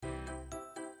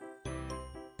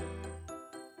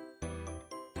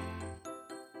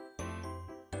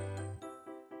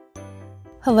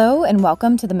Hello and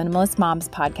welcome to the Minimalist Moms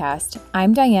podcast.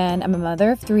 I'm Diane. I'm a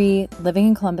mother of 3 living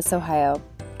in Columbus, Ohio.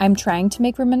 I'm trying to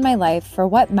make room in my life for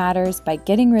what matters by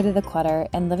getting rid of the clutter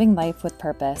and living life with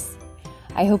purpose.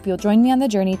 I hope you'll join me on the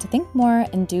journey to think more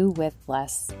and do with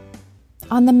less.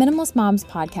 On the Minimalist Moms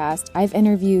podcast, I've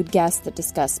interviewed guests that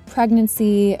discuss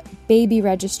pregnancy, baby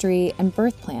registry, and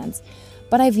birth plans,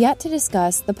 but I've yet to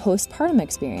discuss the postpartum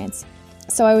experience.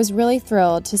 So I was really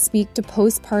thrilled to speak to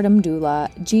postpartum doula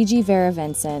Gigi, Vera,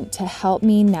 Vincent to help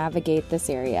me navigate this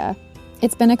area.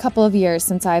 It's been a couple of years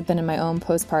since I've been in my own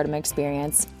postpartum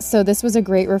experience, so this was a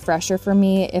great refresher for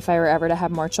me if I were ever to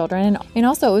have more children. And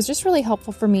also, it was just really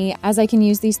helpful for me as I can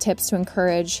use these tips to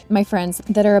encourage my friends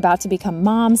that are about to become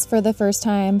moms for the first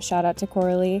time, shout out to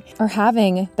Coralie, or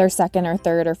having their second or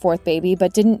third or fourth baby,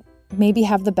 but didn't maybe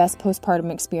have the best postpartum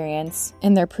experience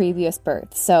in their previous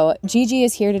birth. So Gigi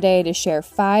is here today to share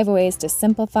 5 ways to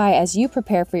simplify as you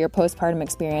prepare for your postpartum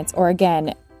experience, or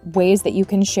again, ways that you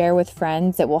can share with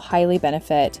friends that will highly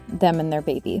benefit them and their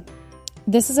baby.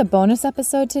 This is a bonus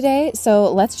episode today,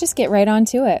 so let's just get right on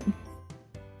to it.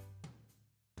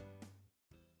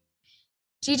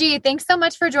 Gigi, thanks so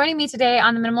much for joining me today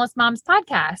on the Minimalist Moms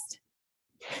podcast.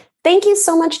 Thank you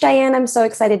so much, Diane. I'm so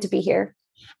excited to be here.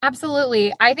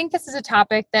 Absolutely. I think this is a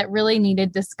topic that really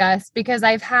needed discussed because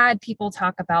I've had people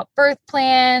talk about birth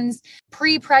plans,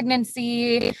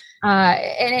 pre-pregnancy,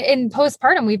 and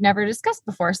postpartum we've never discussed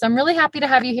before. So I'm really happy to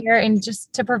have you here and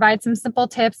just to provide some simple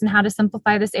tips and how to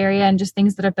simplify this area and just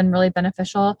things that have been really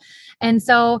beneficial. And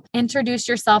so introduce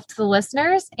yourself to the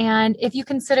listeners and if you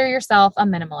consider yourself a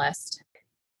minimalist.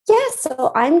 Yeah,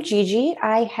 so I'm Gigi.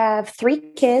 I have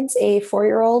 3 kids, a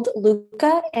 4-year-old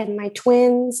Luca, and my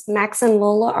twins, Max and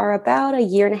Lola, are about a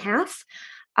year and a half.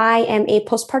 I am a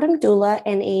postpartum doula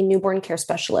and a newborn care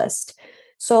specialist.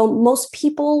 So most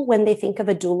people, when they think of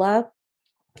a doula,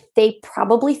 they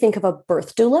probably think of a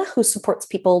birth doula who supports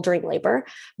people during labor.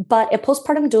 But a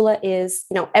postpartum doula is,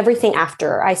 everything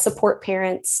after. I support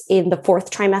parents in the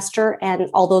 4th trimester and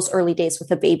all those early days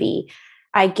with a baby.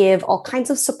 I give all kinds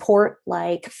of support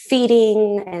like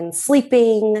feeding and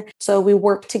sleeping. So we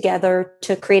work together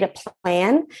to create a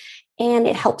plan, and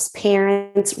it helps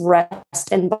parents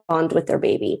rest and bond with their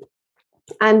baby.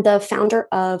 I'm the founder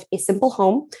of A Simple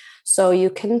Home. So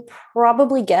you can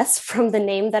probably guess from the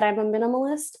name that I'm a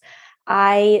minimalist.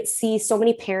 I see so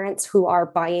many parents who are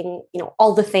buying,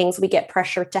 all the things. We get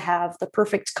pressure to have the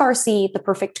perfect car seat, the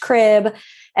perfect crib,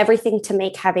 everything to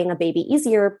make having a baby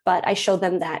easier. But I show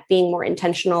them that being more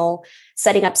intentional,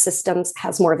 setting up systems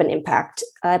has more of an impact.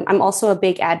 I'm also a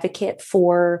big advocate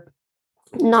for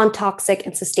non-toxic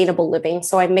and sustainable living.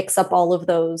 So I mix up all of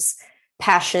those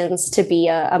passions to be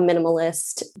a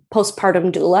minimalist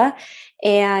postpartum doula.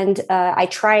 And I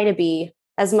try to be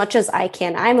as much as I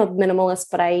can. I'm a minimalist,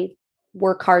 but I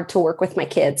work hard to work with my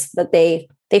kids, that they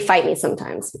fight me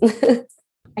sometimes.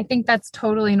 I think that's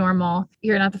totally normal.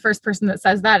 You're not the first person that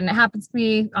says that, and it happens to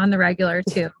me on the regular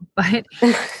too. But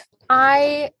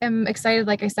I am excited,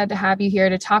 like I said, to have you here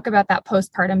to talk about that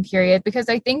postpartum period, because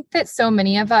I think that so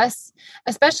many of us,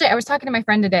 especially I was talking to my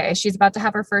friend today, she's about to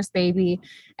have her first baby,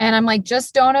 and I'm like,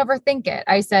 just don't overthink it.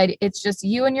 I said, it's just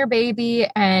you and your baby,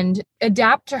 and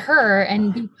adapt to her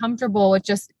and be comfortable with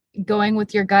just going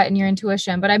with your gut and your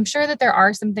intuition. But I'm sure that there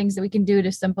are some things that we can do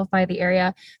to simplify the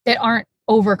area that aren't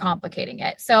overcomplicating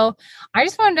it. So I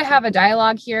just wanted to have a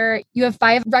dialogue here. You have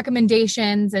 5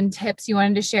 recommendations and tips you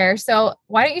wanted to share. So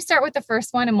why don't you start with the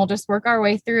first one and we'll just work our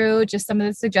way through just some of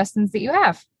the suggestions that you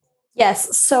have.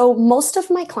 Yes. So most of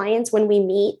my clients, when we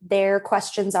meet, their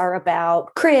questions are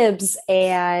about cribs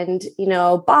and,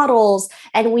 bottles.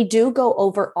 And we do go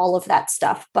over all of that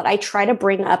stuff, but I try to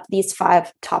bring up these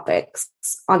 5 topics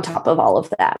on top of all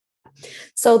of that.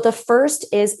 So the first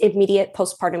is immediate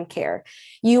postpartum care.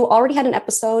 You already had an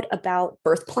episode about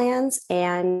birth plans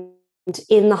and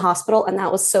in the hospital, and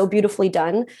that was so beautifully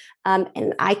done.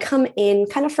 And I come in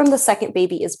kind of from the second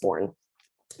baby is born.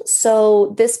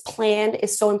 So this plan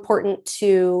is so important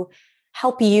to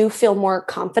help you feel more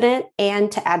confident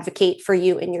and to advocate for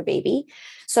you and your baby.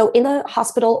 So in the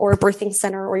hospital or a birthing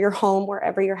center or your home,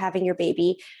 wherever you're having your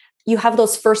baby, you have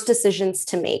those first decisions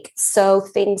to make. So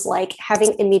things like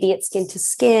having immediate skin to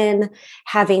skin,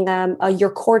 having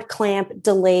your cord clamp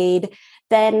delayed,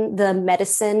 then the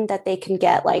medicine that they can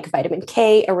get like vitamin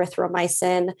K,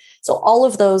 erythromycin. So all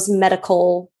of those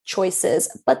medical choices,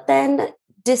 but then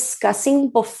discussing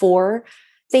before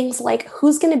things like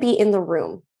who's going to be in the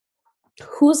room,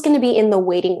 who's going to be in the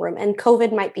waiting room. And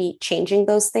COVID might be changing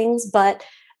those things, but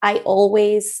I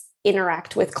always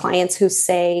interact with clients who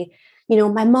say,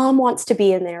 my mom wants to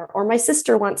be in there, or my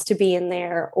sister wants to be in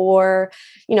there, or,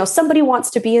 somebody wants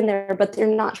to be in there, but they're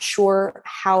not sure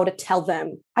how to tell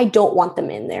them, I don't want them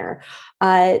in there.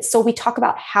 So we talk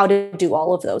about how to do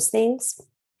all of those things.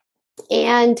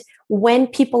 And when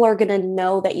people are going to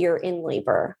know that you're in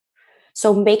labor.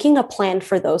 So making a plan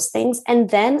for those things.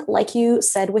 And then, like you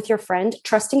said with your friend,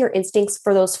 trusting your instincts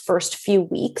for those first few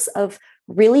weeks of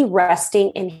really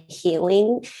resting and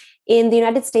healing. In the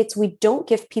United States, we don't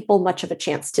give people much of a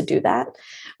chance to do that.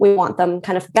 We want them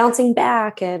kind of bouncing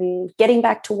back and getting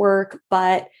back to work.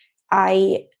 But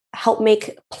I help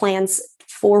make plans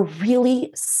for really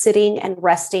sitting and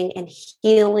resting and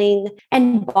healing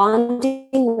and bonding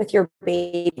with your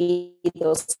baby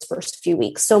those first few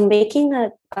weeks. So making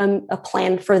a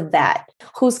plan for that.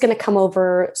 Who's going to come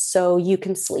over so you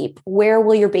can sleep? Where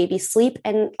will your baby sleep?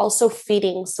 And also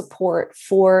feeding support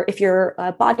for if you're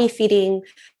body feeding,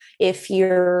 if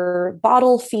you're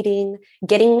bottle feeding,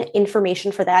 getting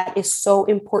information for that is so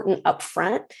important up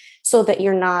front so that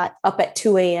you're not up at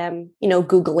 2 a.m.,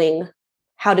 Googling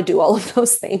how to do all of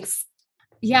those things.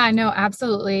 Yeah, no,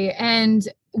 absolutely. And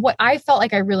what I felt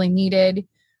like I really needed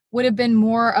would have been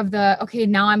more of okay,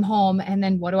 now I'm home. And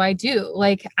then what do I do?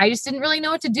 Like, I just didn't really know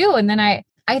what to do. And then I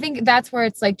think that's where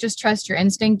it's like, just trust your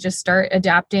instinct, just start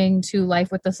adapting to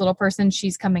life with this little person.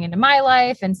 She's coming into my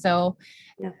life. And so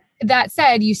that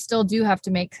said, you still do have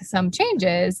to make some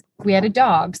changes. We had a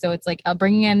dog, so it's like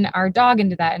bringing in our dog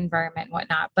into that environment and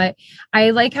whatnot. But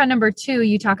I like how number 2,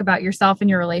 you talk about yourself and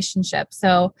your relationship.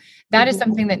 So that is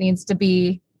something that needs to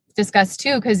be discussed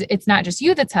too, because it's not just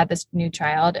you that's had this new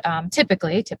child.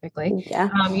 Typically,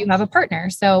 you have a partner.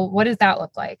 So what does that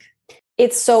look like?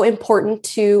 It's so important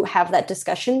to have that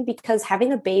discussion because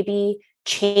having a baby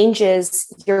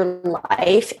changes your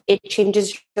life. It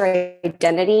changes your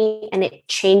identity, and it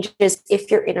changes if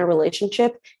you're in a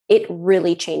relationship. It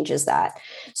really changes that.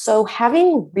 So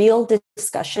having real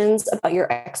discussions about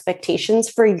your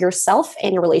expectations for yourself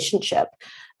and your relationship.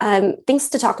 Things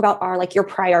to talk about are like your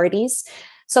priorities.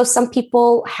 So some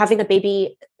people having a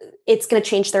baby, it's going to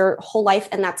change their whole life,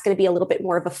 and that's going to be a little bit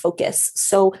more of a focus.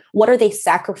 So what are they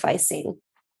sacrificing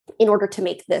in order to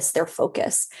make this their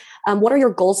focus? What are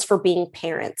your goals for being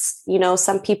parents?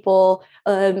 Some people,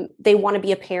 they want to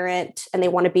be a parent and they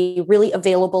want to be really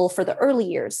available for the early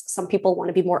years. Some people want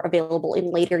to be more available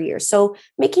in later years. So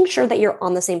making sure that you're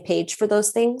on the same page for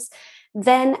those things.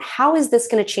 Then how is this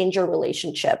going to change your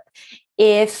relationship?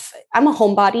 If I'm a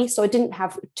homebody, so it didn't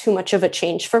have too much of a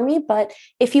change for me, but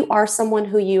if you are someone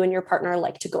who you and your partner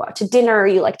like to go out to dinner, or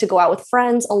you like to go out with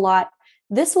friends a lot,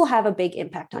 this will have a big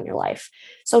impact on your life.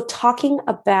 So talking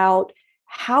about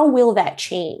how will that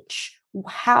change?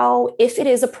 How, if it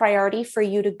is a priority for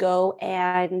you to go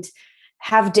and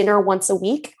have dinner once a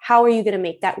week, how are you going to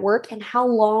make that work? And how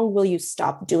long will you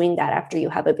stop doing that after you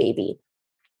have a baby?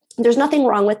 There's nothing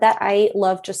wrong with that. I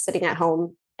love just sitting at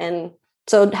home, and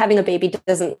so having a baby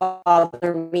doesn't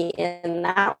bother me in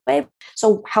that way.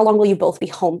 So how long will you both be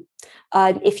home?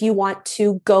 If you want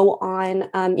to go on,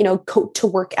 to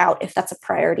work out, if that's a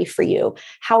priority for you,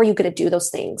 how are you going to do those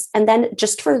things? And then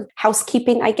just for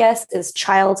housekeeping, I guess, is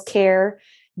childcare,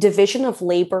 division of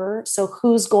labor. So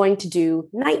who's going to do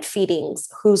night feedings?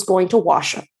 Who's going to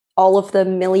wash all of the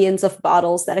millions of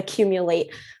bottles that accumulate?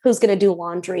 Who's going to do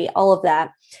laundry? All of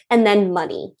that. And then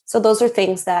money. So those are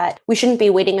things that we shouldn't be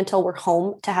waiting until we're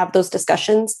home to have those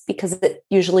discussions, because it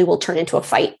usually will turn into a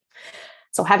fight.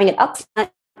 So having it up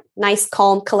front, nice,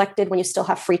 calm, collected when you still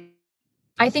have free.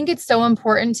 I think it's so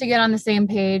important to get on the same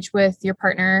page with your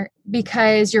partner,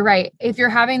 because you're right. If you're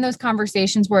having those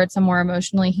conversations where it's a more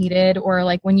emotionally heated, or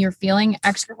like when you're feeling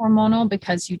extra hormonal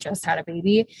because you just had a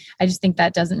baby, I just think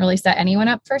that doesn't really set anyone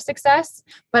up for success.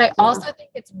 But I also think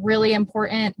it's really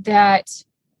important that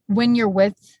when you're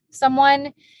with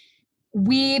someone,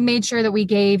 we made sure that we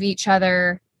gave each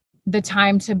other the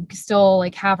time to still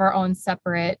like have our own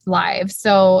separate lives.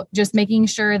 So just making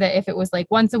sure that if it was like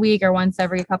once a week or once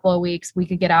every couple of weeks, we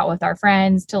could get out with our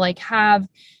friends to like have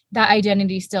that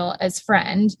identity still as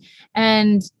friend.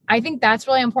 And I think that's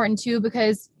really important too,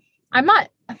 because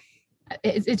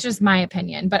it's just my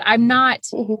opinion, but I'm not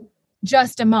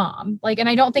just a mom. Like, and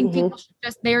I don't think people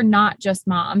should they're not just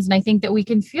moms. And I think that we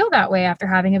can feel that way after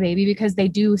having a baby, because they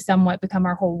do somewhat become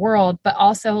our whole world. But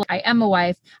also, I am a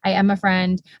wife, I am a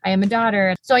friend, I am a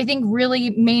daughter. So I think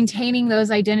really maintaining those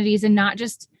identities, and not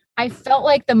just, I felt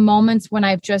like the moments when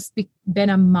I've just been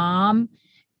a mom,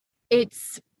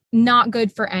 it's not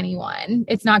good for anyone.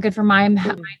 It's not good for my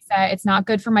mindset. It's not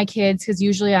good for my kids, because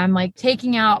usually I'm like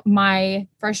taking out my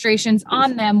frustrations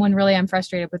on them when really I'm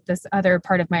frustrated with this other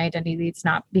part of my identity. It's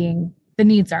not being the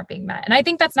needs aren't being met. And I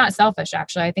think that's not selfish,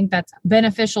 actually. I think that's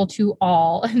beneficial to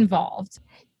all involved.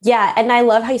 Yeah. And I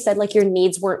love how you said like your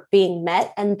needs weren't being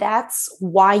met. And that's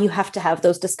why you have to have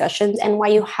those discussions and why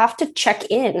you have to check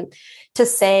in to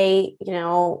say,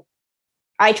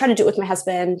 I try to do it with my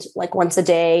husband like once a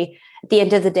day at the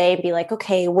end of the day and be like,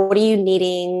 okay, what are you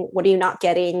needing? What are you not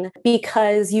getting?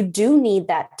 Because you do need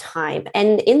that time.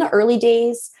 And in the early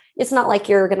days, it's not like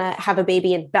you're going to have a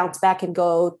baby and bounce back and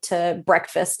go to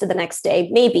breakfast the next day.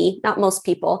 Maybe not most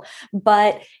people,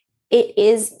 but it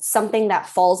is something that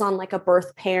falls on like a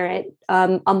birth parent,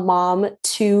 a mom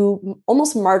to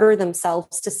almost martyr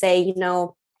themselves to say,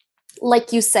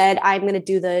 like you said, I'm going to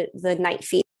do the night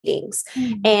feedings.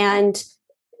 Mm-hmm. And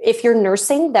if you're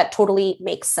nursing, that totally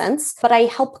makes sense. But I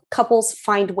help couples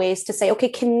find ways to say, okay,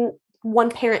 can one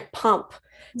parent pump?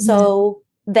 Mm-hmm. So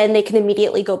then they can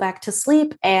immediately go back to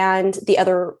sleep and the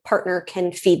other partner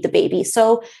can feed the baby.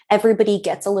 So everybody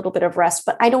gets a little bit of rest.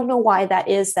 But I don't know why that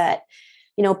is that,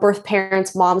 birth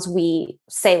parents, moms, we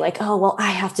say like, oh, well, I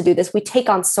have to do this. We take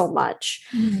on so much.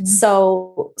 Mm-hmm.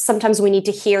 So sometimes we need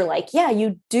to hear like, yeah,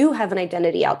 you do have an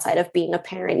identity outside of being a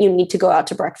parent. You need to go out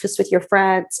to breakfast with your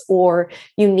friends, or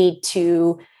you need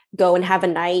to go and have a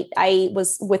night. I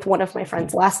was with one of my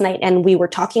friends last night and we were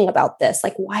talking about this.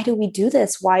 Like, why do we do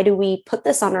this? Why do we put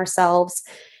this on ourselves?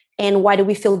 And why do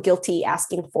we feel guilty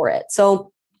asking for it?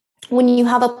 So when you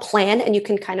have a plan and you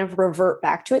can kind of revert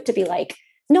back to it to be like,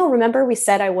 no, remember we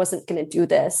said I wasn't going to do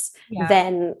this,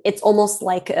 then it's almost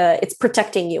like it's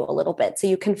protecting you a little bit. So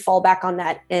you can fall back on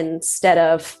that instead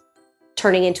of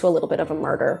turning into a little bit of a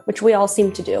murder, which we all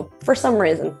seem to do for some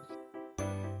reason.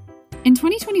 In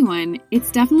 2021,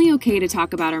 it's definitely okay to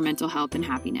talk about our mental health and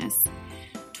happiness.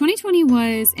 2020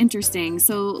 was interesting,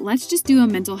 so let's just do a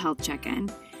mental health check-in.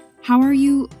 How are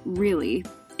you really?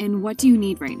 And what do you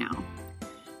need right now?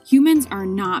 Humans are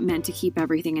not meant to keep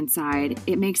everything inside.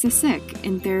 It makes us sick,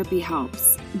 and therapy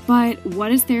helps. But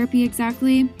what is therapy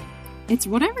exactly? It's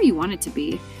whatever you want it to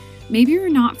be. Maybe you're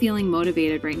not feeling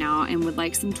motivated right now and would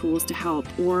like some tools to help,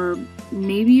 or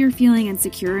maybe you're feeling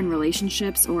insecure in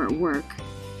relationships or at work.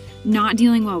 Not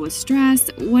dealing well with stress,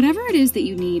 whatever it is that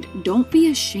you need, don't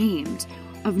be ashamed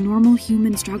of normal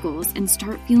human struggles and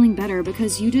start feeling better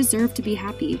because you deserve to be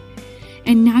happy.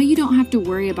 And now you don't have to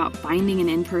worry about finding an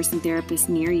in-person therapist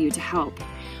near you to help.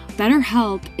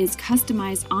 BetterHelp is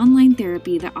customized online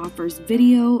therapy that offers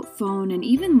video, phone, and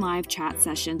even live chat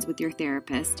sessions with your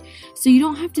therapist, so you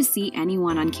don't have to see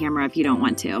anyone on camera if you don't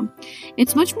want to.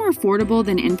 It's much more affordable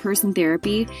than in-person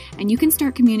therapy, and you can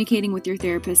start communicating with your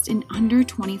therapist in under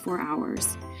 24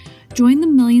 hours. Join the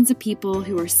millions of people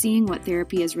who are seeing what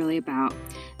therapy is really about.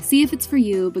 See if it's for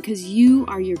you, because you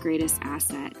are your greatest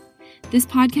asset. This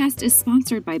podcast is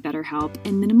sponsored by BetterHelp,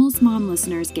 and Minimalist Mom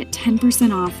listeners get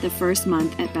 10% off the first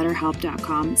month at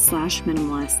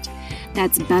BetterHelp.com/minimalist.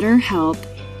 That's BetterHelp,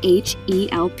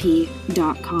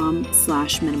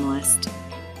 HELP.com/minimalist.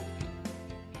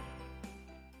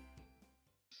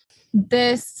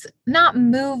 This, not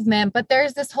movement, but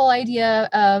there's this whole idea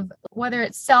of whether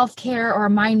it's self-care or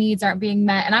my needs aren't being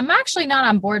met. And I'm actually not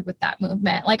on board with that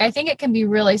movement. Like, I think it can be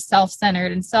really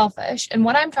self-centered and selfish. And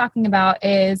what I'm talking about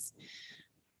is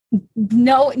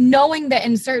knowing that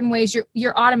in certain ways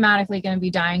you're automatically going to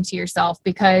be dying to yourself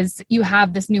because you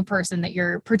have this new person that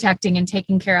you're protecting and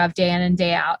taking care of day in and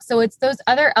day out. So it's those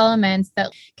other elements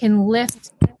that can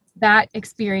lift that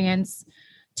experience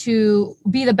to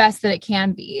be the best that it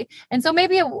can be. And so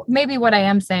maybe what I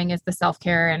am saying is the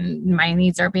self-care and my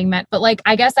needs are being met. But like,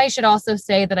 I guess I should also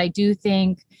say that I do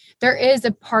think there is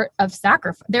a part of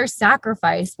sacrifice. There's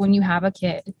sacrifice when you have a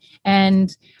kid,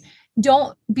 and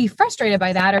don't be frustrated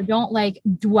by that, or don't like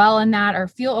dwell in that or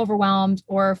feel overwhelmed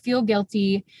or feel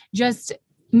guilty. Just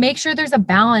make sure there's a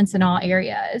balance in all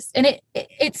areas. And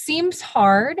it seems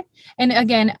hard. And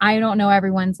again, I don't know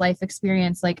everyone's life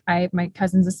experience. Like my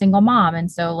cousin's a single mom.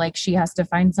 And so like she has to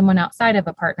find someone outside of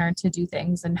a partner to do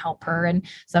things and help her. And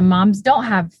some moms don't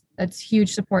have a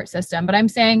huge support system. But I'm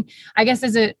saying, I guess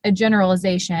as a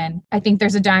generalization, I think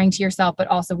there's a dying to yourself, but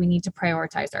also we need to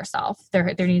prioritize ourselves.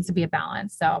 There needs to be a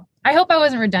balance. So I hope I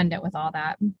wasn't redundant with all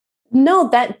that. No,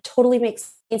 that totally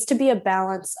needs to be a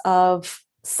balance of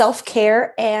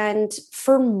self-care. And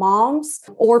for moms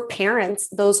or parents,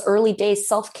 those early days,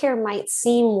 self-care might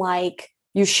seem like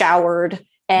you showered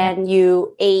and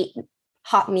you ate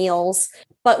hot meals,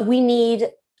 but we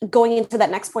need, going into that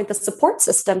next point, the support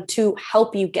system to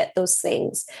help you get those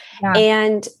things. Yeah.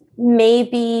 And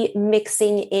maybe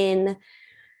mixing in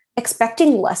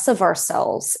expecting less of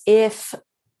ourselves. If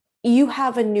you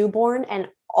have a newborn and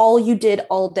all you did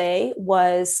all day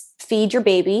was feed your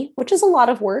baby, which is a lot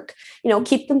of work,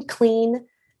 keep them clean,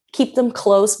 keep them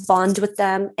close, bond with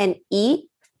them, and eat,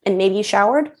 and maybe you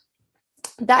showered,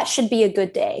 that should be a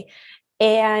good day.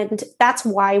 And that's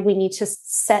why we need to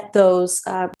set those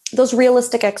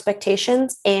realistic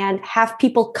expectations and have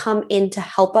people come in to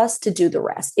help us to do the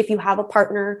rest. If you have a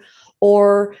partner,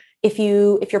 or if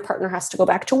your partner has to go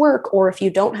back to work, or if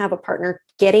you don't have a partner,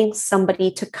 getting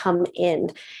somebody to come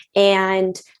in.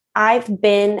 And I've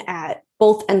been at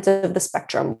both ends of the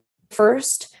spectrum.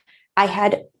 First, I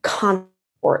had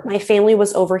support. My family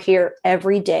was over here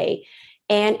every day.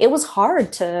 And it's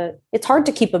hard to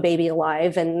keep a baby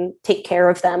alive and take care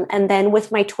of them. And then with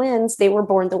my twins, they were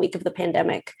born the week of the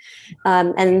pandemic.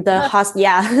 And the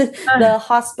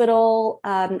hospital,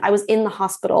 I was in the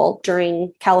hospital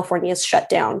during California's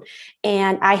shutdown.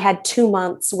 And I had 2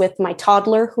 months with my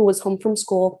toddler who was home from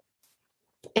school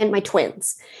and my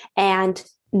twins. And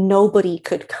nobody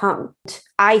could come.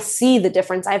 I see the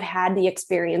difference. I've had the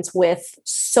experience with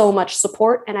so much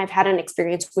support, and I've had an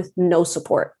experience with no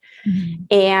support. Mm-hmm.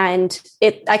 And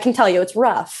I can tell you it's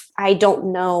rough. I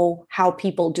don't know how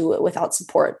people do it without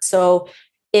support. So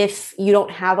if you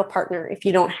don't have a partner, if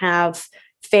you don't have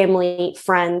family,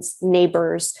 friends,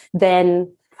 neighbors,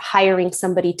 then hiring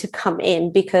somebody to come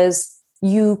in, because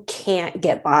you can't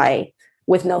get by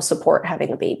with no support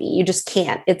having a baby. You just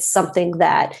can't. It's something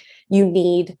that you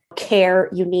need care,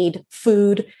 you need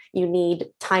food, you need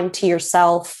time to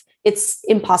yourself. It's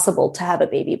impossible to have a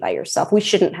baby by yourself. We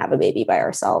shouldn't have a baby by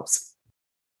ourselves.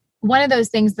 One of those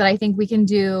things that I think we can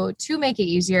do to make it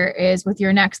easier is with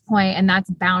your next point, and that's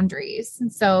boundaries.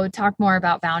 So talk more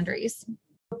about boundaries.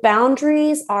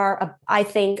 Boundaries are, I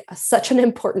think, such an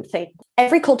important thing.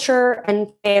 Every culture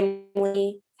and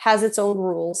family has its own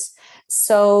rules.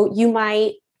 So you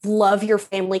might love your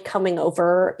family coming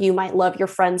over. You might love your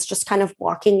friends just kind of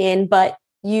walking in, but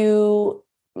you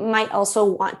might also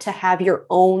want to have your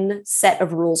own set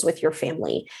of rules with your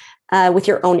family, with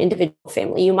your own individual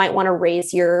family. You might want to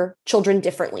raise your children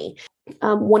differently.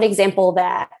 One example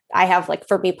that I have, like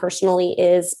for me personally,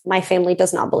 is my family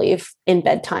does not believe in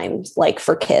bedtime, like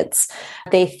for kids.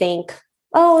 They think,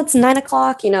 oh, it's 9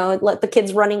 o'clock, let the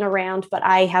kids running around, but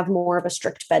I have more of a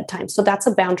strict bedtime. So that's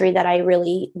a boundary that I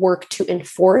really work to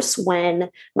enforce when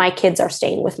my kids are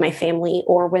staying with my family,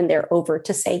 or when they're over,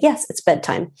 to say, yes, it's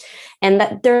bedtime. And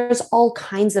that there's all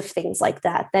kinds of things like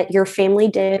that your family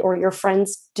did or your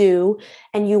friends do,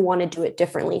 and you want to do it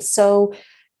differently. So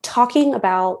talking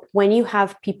about when you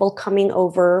have people coming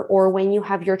over, or when you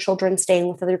have your children staying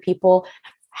with other people,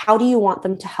 how do you want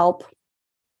them to help?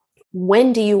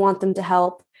 When do you want them to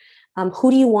help?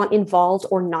 Who do you want involved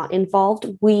or not involved?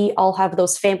 We all have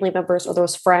those family members or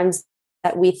those friends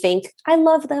that we think, I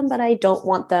love them, but I don't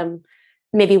want them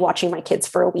maybe watching my kids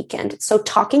for a weekend. So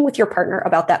talking with your partner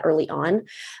about that early on,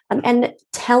 and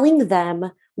telling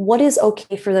them what is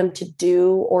okay for them to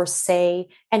do or say,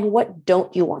 and what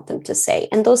don't you want them to say.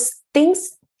 And those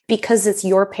things, because it's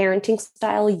your parenting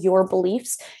style, your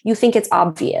beliefs, you think it's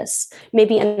obvious.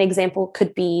 Maybe an example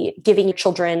could be giving your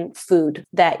children food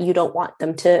that you don't want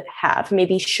them to have,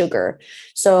 maybe sugar.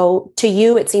 So to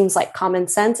you, it seems like common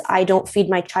sense. I don't feed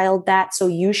my child that, so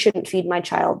you shouldn't feed my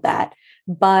child that.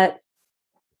 But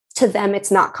to them, it's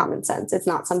not common sense. It's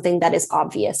not something that is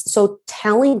obvious. So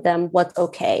telling them what's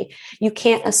okay. You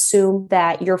can't assume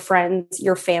that your friends,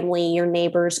 your family, your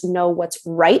neighbors know what's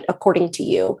right according to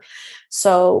you.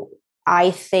 So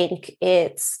I think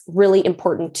it's really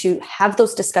important to have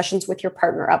those discussions with your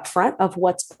partner up front of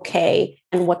what's okay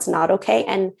and what's not okay,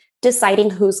 and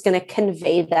deciding who's going to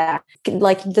convey that.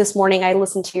 Like this morning, I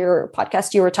listened to your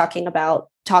podcast. You were talking about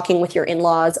talking with your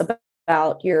in-laws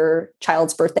about your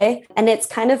child's birthday. And it's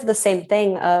kind of the same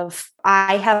thing of,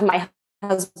 I have my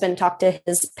husband talk to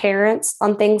his parents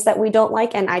on things that we don't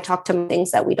like, and I talk to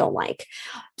things that we don't like.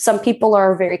 Some people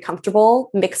are very comfortable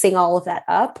mixing all of that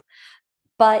up,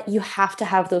 but you have to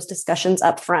have those discussions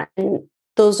up front. And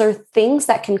those are things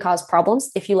that can cause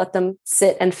problems. If you let them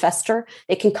sit and fester,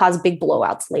 it can cause big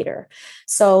blowouts later.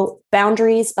 So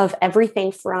boundaries of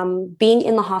everything from being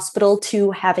in the hospital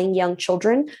to having young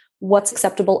children, what's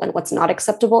acceptable and what's not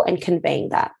acceptable, and conveying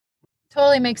that.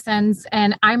 Totally makes sense.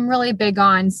 And I'm really big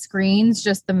on screens,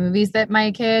 just the movies that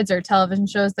my kids or television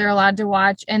shows they're allowed to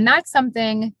watch. And that's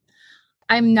something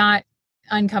I'm not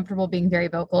uncomfortable being very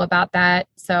vocal about that.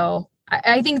 So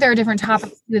I think there are different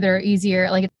topics that are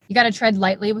easier. Like you got to tread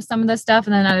lightly with some of this stuff.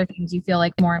 And then other things you feel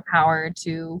like more empowered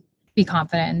to be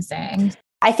confident in saying.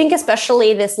 I think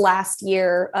especially this last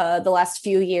year, the last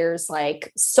few years,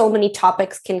 like so many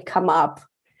topics can come up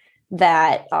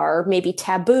that are maybe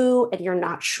taboo, and you're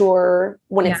not sure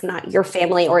when it's not your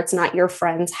family or it's not your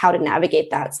friends, how to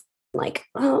navigate that. Like,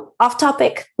 oh, off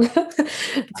topic,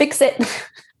 fix it.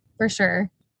 For sure.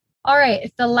 All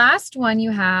right. The last one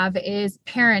you have is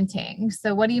parenting.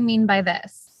 So what do you mean by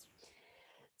this?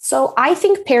 So I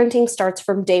think parenting starts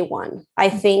from day one. I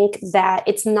think that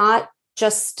it's not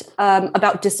just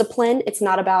about discipline. It's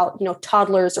not about,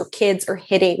 toddlers or kids or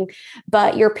hitting,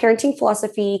 but your parenting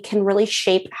philosophy can really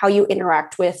shape how you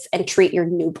interact with and treat your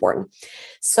newborn.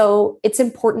 So it's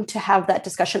important to have that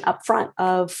discussion up front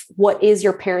of what is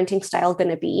your parenting style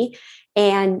going to be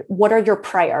and what are your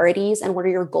priorities and what are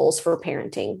your goals for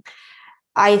parenting.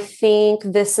 I think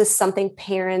this is something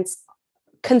parents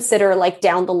consider like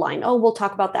down the line. Oh, we'll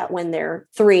talk about that when they're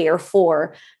 3 or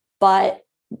 4, but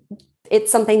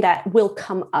it's something that will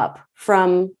come up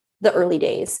from the early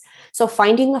days. So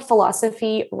finding a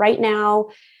philosophy right now,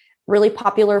 really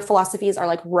popular philosophies are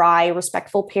like RIE,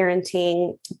 respectful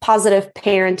parenting, positive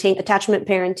parenting, attachment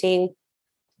parenting.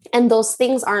 And those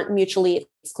things aren't mutually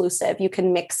exclusive. You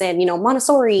can mix in,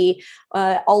 Montessori,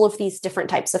 all of these different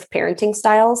types of parenting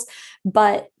styles,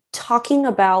 but talking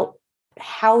about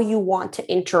how you want to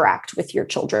interact with your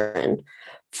children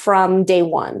from day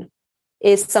one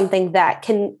is something that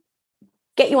can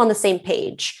get you on the same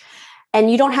page.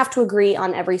 And you don't have to agree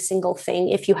on every single thing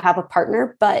if you have a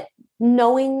partner, but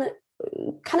knowing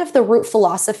kind of the root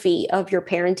philosophy of your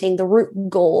parenting, the root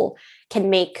goal can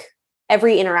make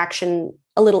every interaction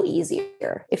a little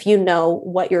easier if you know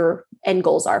what your end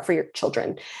goals are for your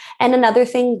children. And another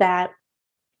thing that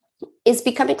is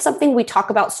becoming something we talk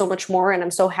about so much more, and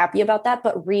I'm so happy about that,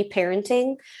 but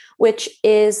reparenting, which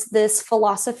is this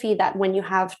philosophy that when you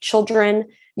have children,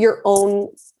 your own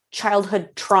childhood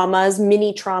traumas,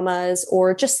 mini traumas,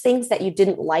 or just things that you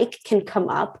didn't like can come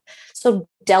up. So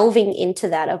delving into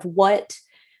that of what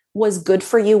was good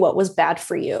for you, what was bad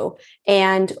for you,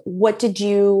 and what did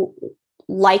you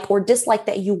like or dislike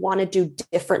that you want to do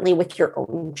differently with your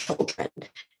own children.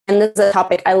 And this is a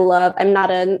topic I love. I'm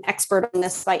not an expert on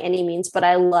this by any means, but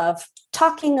I love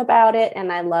talking about it.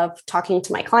 And I love talking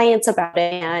to my clients about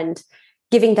it and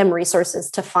giving them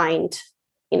resources to find,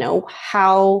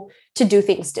 how to do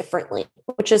things differently,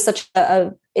 which is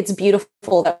it's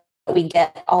beautiful that we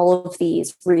get all of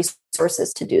these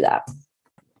resources to do that.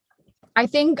 I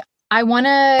think I want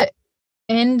to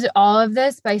end all of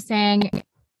this by saying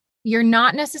you're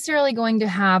not necessarily going to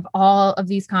have all of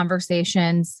these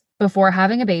conversations before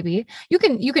having a baby. You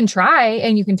can try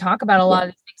and you can talk about a lot of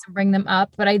these things and bring them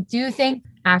up. But I do think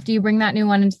after you bring that new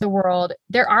one into the world,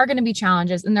 there are going to be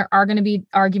challenges and there are going to be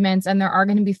arguments and there are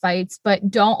going to be fights,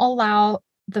 but don't allow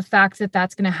the fact that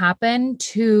that's going to happen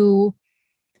to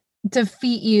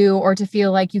defeat you or to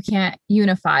feel like you can't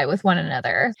unify with one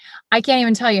another. I can't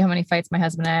even tell you how many fights my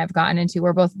husband and I have gotten into.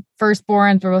 We're both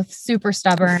firstborns, we're both super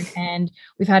stubborn, and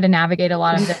we've had to navigate a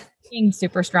lot of this being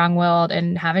super strong-willed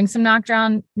and having some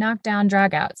knockdown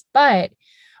dragouts. But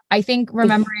I think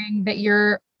remembering that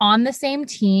you're on the same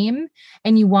team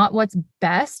and you want what's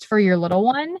best for your little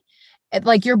one,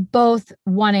 like you're both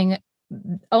wanting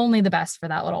only the best for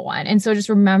that little one. And so just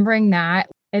remembering that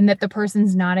and that the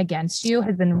person's not against you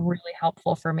has been really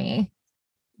helpful for me.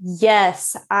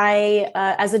 Yes.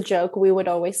 As a joke, we would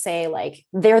always say like,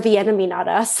 they're the enemy, not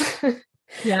us.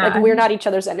 Yeah. Like we're not each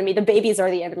other's enemy. The babies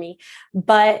are the enemy,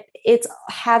 but it's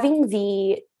having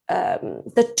the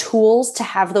tools to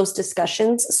have those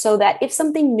discussions so that if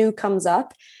something new comes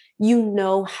up, you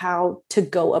know how to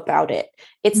go about it.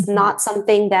 It's not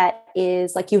something that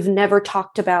is like you've never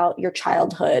talked about your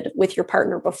childhood with your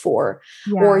partner before,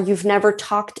 or you've never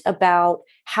talked about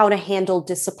how to handle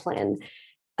discipline.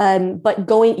 But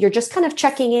you're just kind of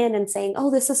checking in and saying,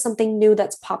 oh, this is something new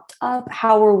that's popped up.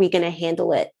 How are we going to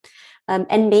handle it?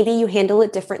 And maybe you handle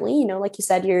it differently. Like you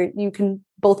said, you can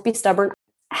both be stubborn.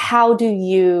 How do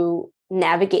you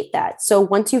navigate that? So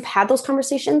once you've had those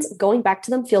conversations, going back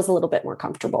to them feels a little bit more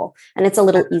comfortable and it's a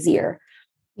little easier.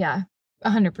 Yeah,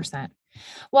 100%.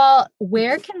 Well,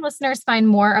 where can listeners find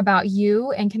more about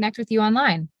you and connect with you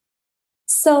online?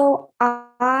 So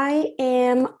I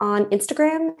am on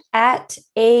Instagram at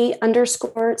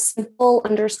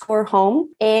 @a_simple_home,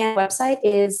 and website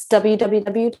is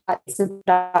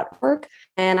www.simple.org,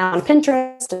 and I'm on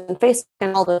Pinterest and Facebook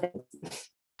and all the things.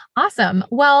 Awesome.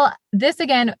 Well, this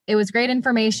again, it was great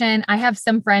information. I have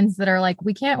some friends that are like,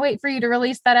 we can't wait for you to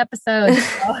release that episode.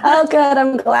 Oh, good.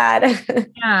 I'm glad.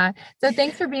 Yeah. So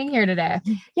thanks for being here today.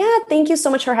 Yeah. Thank you so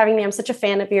much for having me. I'm such a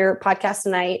fan of your podcast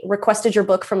and I requested your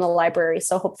book from the library.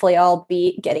 So hopefully I'll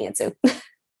be getting it soon.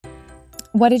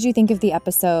 What did you think of the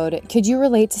episode? Could you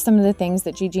relate to some of the things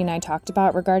that Gigi and I talked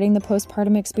about regarding the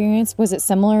postpartum experience? Was it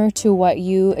similar to what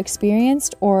you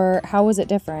experienced, or how was it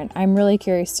different? I'm really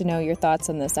curious to know your thoughts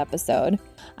on this episode.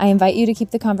 I invite you to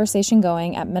keep the conversation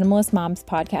going at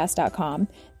minimalistmomspodcast.com.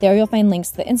 There you'll find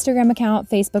links to the Instagram account,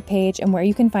 Facebook page, and where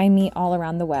you can find me all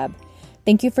around the web.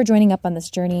 Thank you for joining up on this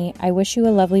journey. I wish you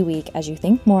a lovely week as you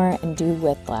think more and do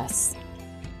with less.